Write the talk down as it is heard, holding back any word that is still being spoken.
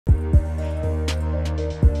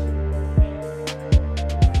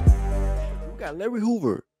got Larry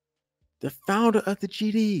Hoover, the founder of the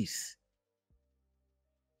GDs.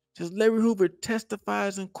 Just Larry Hoover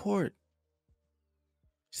testifies in court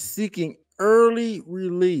seeking early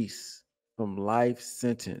release from life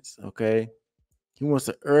sentence. Okay. He wants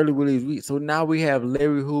an early release. So now we have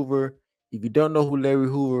Larry Hoover. If you don't know who Larry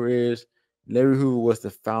Hoover is, Larry Hoover was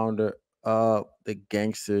the founder of the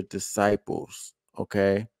Gangster Disciples.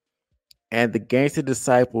 Okay. And the Gangster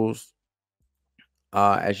Disciples,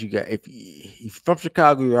 as you got, if you're from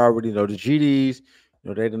Chicago, you already know the GDs.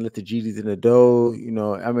 They didn't let the GDs in the dough.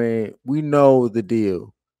 I mean, we know the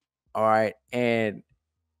deal. All right. And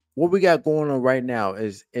what we got going on right now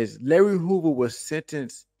is Larry Hoover was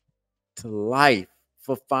sentenced to life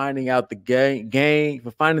for finding out the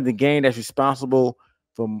for finding the gang that's responsible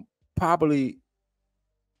for probably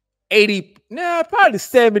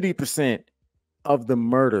 70% of the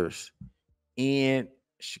murders in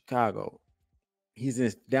Chicago. He's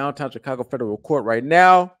in downtown Chicago federal court right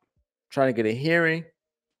now, trying to get a hearing,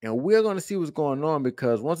 and we're going to see what's going on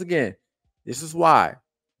because once again, this is why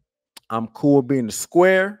I'm cool being a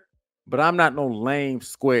square, but I'm not no lame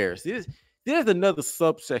squares. There's another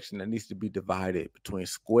subsection that needs to be divided between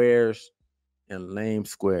squares and lame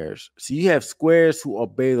squares. So you have squares who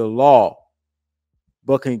obey the law,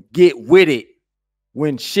 but can get with it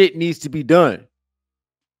when shit needs to be done.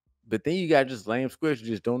 But then you got just lame squares who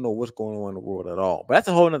just don't know what's going on in the world at all. But that's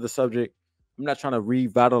a whole nother subject. I'm not trying to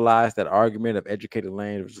revitalize that argument of educated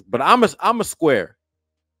lames, but I'm a square.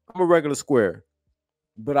 I'm a regular square.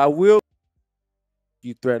 But I will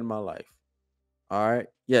you threaten my life. All right.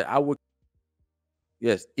 Yeah, I would.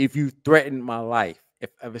 Yes, if you threaten my life, if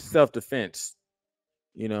it's self-defense,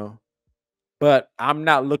 but I'm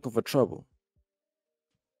not looking for trouble.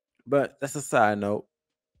 But that's a side note.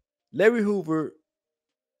 Larry Hoover,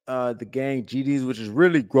 the gang GDs, which is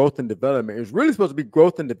really growth and development. It's really supposed to be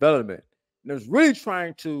growth and development. And it was really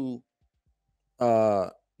trying to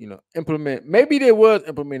implement. Maybe they was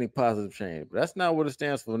implementing positive change, but that's not what it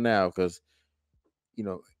stands for now. Because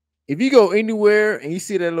if you go anywhere and you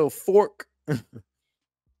see that little fork,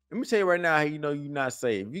 let me tell you right now how you're not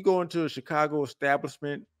safe. If you go into a Chicago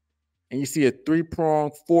establishment and you see a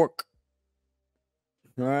 3-pronged fork,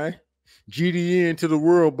 all right, GDN to the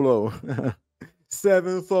world blow,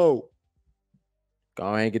 7-4. Go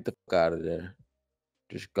ahead and get the fuck out of there.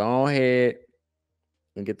 Just go ahead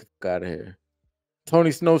and get the fuck out of here.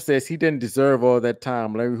 Tony Snow says he didn't deserve all that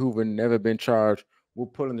time. Larry Hoover never been charged. We're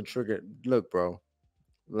pulling the trigger. Look, bro.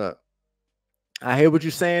 Look. I hear what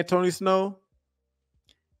you're saying, Tony Snow.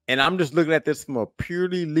 And I'm just looking at this from a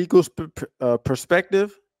purely legal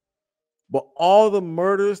perspective. But all the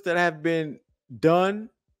murders that have been done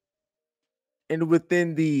and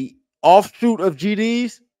within the offshoot of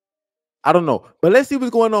GDs, I don't know. But let's see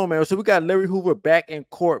what's going on, man. So we got Larry Hoover back in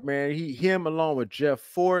court, man. Him along with Jeff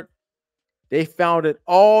Fort. They founded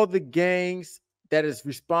all the gangs that is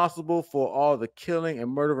responsible for all the killing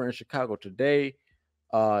and murder in Chicago today.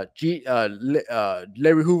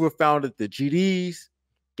 Larry Hoover founded the GDs,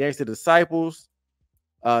 Gangster Disciples.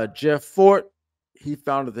 Jeff Fort, he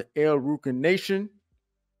founded the El Rucan Nation,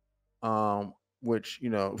 which,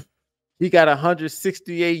 he got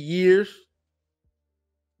 168 years.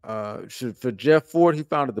 For Jeff Fort, he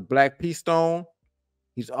founded the Black Peace Stone.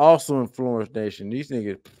 He's also in Florence Nation. These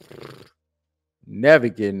niggas never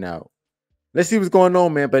getting out. Let's see what's going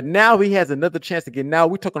on, man. But now he has another chance to get out.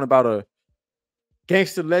 We're talking about a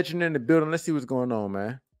gangster legend in the building. Let's see what's going on,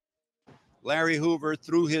 man. Larry Hoover,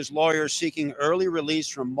 through his lawyer, seeking early release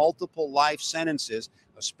from multiple life sentences,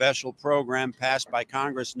 a special program passed by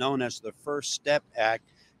Congress known as the First Step Act,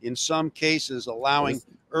 in some cases allowing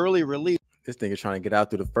early release. This thing is trying to get out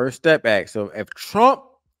through the First Step Act. So if Trump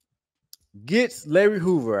gets Larry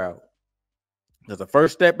Hoover out, because the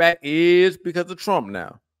First Step Act is because of Trump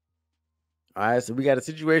now. All right, so we got a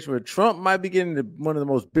situation where Trump might be getting one of the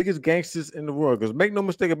most biggest gangsters in the world. Because make no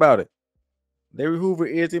mistake about it, Larry Hoover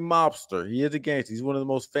is a mobster. He is a gangster. He's one of the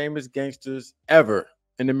most famous gangsters ever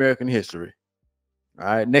in American history. All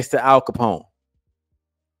right, next to Al Capone. All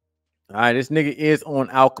right, this nigga is on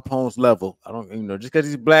Al Capone's level. I don't, just because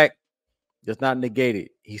he's black does not negate it.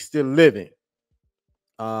 He's still living.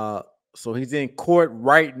 So he's in court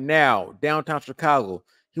right now, downtown Chicago.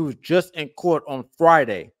 He was just in court on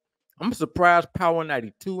Friday. I'm surprised Power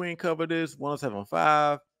 92 ain't covered this,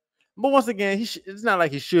 107.5. But once again, it's not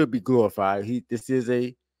like he should be glorified. This is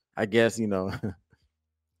a, I guess,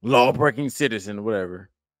 law-breaking citizen or whatever.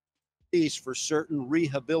 For certain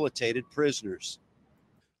rehabilitated prisoners.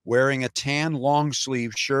 Wearing a tan long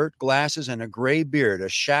sleeve shirt, glasses, and a gray beard, a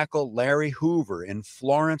shackled Larry Hoover in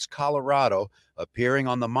Florence, Colorado, appearing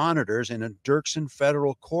on the monitors in a Dirksen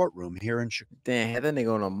federal courtroom here in Chicago. Damn, had that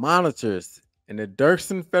nigga on the monitors in the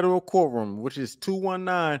Dirksen federal courtroom, which is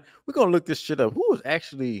 219. We're gonna look this shit up. Who was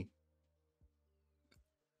actually?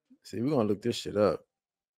 See, we're gonna look this shit up.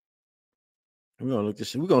 We're gonna look this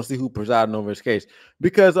shit. We're gonna see who presided over his case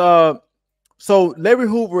because so Larry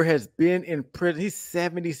Hoover has been in prison. He's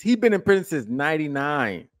 70s. He's been in prison since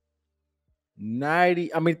 99.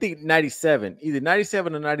 90, I mean, I think 97, either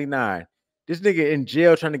 97 or 99. This nigga in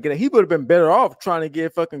jail trying to get it. He would have been better off trying to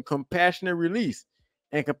get fucking compassionate release.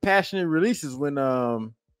 And compassionate release is when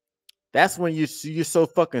that's when you're so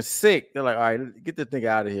fucking sick. They're like, all right, get this nigga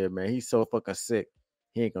out of here, man. He's so fucking sick.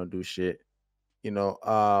 He ain't gonna do shit. You know,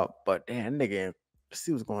 but damn, nigga, let's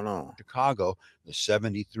see what's going on. Chicago, the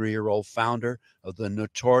 73-year-old founder of the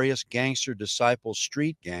notorious gangster Disciple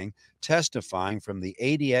Street Gang, testifying from the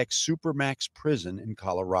ADX Supermax prison in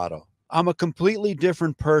Colorado. I'm a completely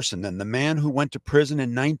different person than the man who went to prison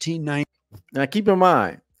in 1990. Now, keep in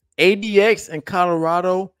mind, ADX in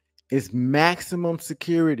Colorado is maximum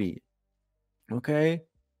security. Okay?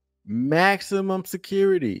 Maximum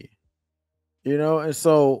security. You know, and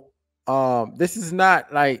so this is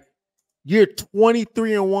not like you're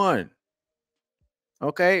 23-1.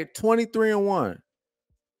 Okay, 23-1.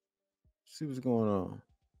 See what's going on.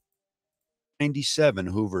 97,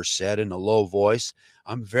 Hoover said in a low voice.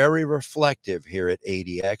 I'm very reflective here at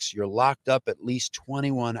ADX. You're locked up at least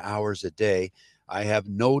 21 hours a day. I have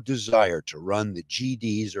no desire to run the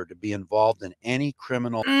GDs or to be involved in any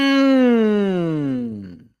criminal.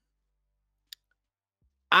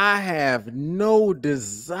 I have no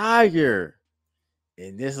desire.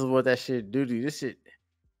 And this is what that shit do to you. This shit,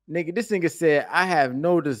 nigga, this nigga said, I have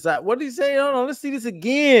no desire. What did he say? Hold on, let's see this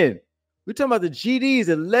again. We're talking about the GDs,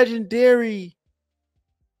 a legendary,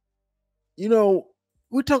 you know,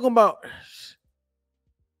 we're talking about,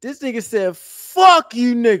 this nigga said, fuck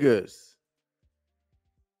you niggas.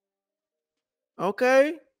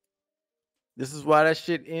 Okay? This is why that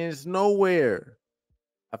shit ends nowhere.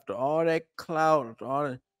 After all that clout, after all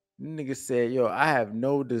that, nigga said, yo, I have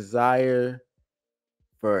no desire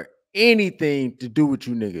for anything to do with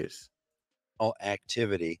you niggas.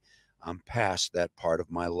 Activity. I'm past that part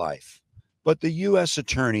of my life. But the U.S.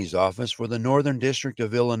 Attorney's Office for the Northern District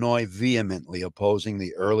of Illinois vehemently opposing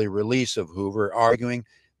the early release of Hoover, arguing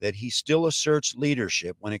that he still asserts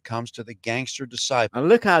leadership when it comes to the gangster Disciple. And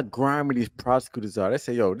look how grimy these prosecutors are. They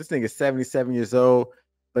say, yo, this nigga's 77 years old,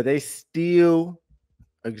 but they still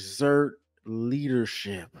exert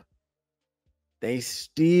leadership. They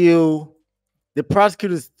still, the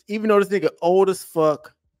prosecutors, even though this nigga old as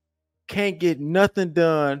fuck, can't get nothing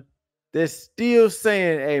done, they're still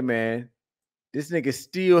saying, hey, man, this nigga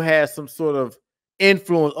still has some sort of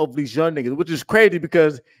influence over these young niggas, which is crazy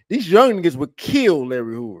because these young niggas would kill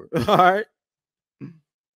Larry Hoover. All right?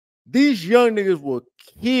 These young niggas will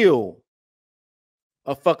kill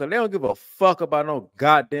a fucker. They don't give a fuck about no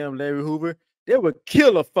goddamn Larry Hoover. They would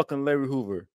kill a fucking Larry Hoover.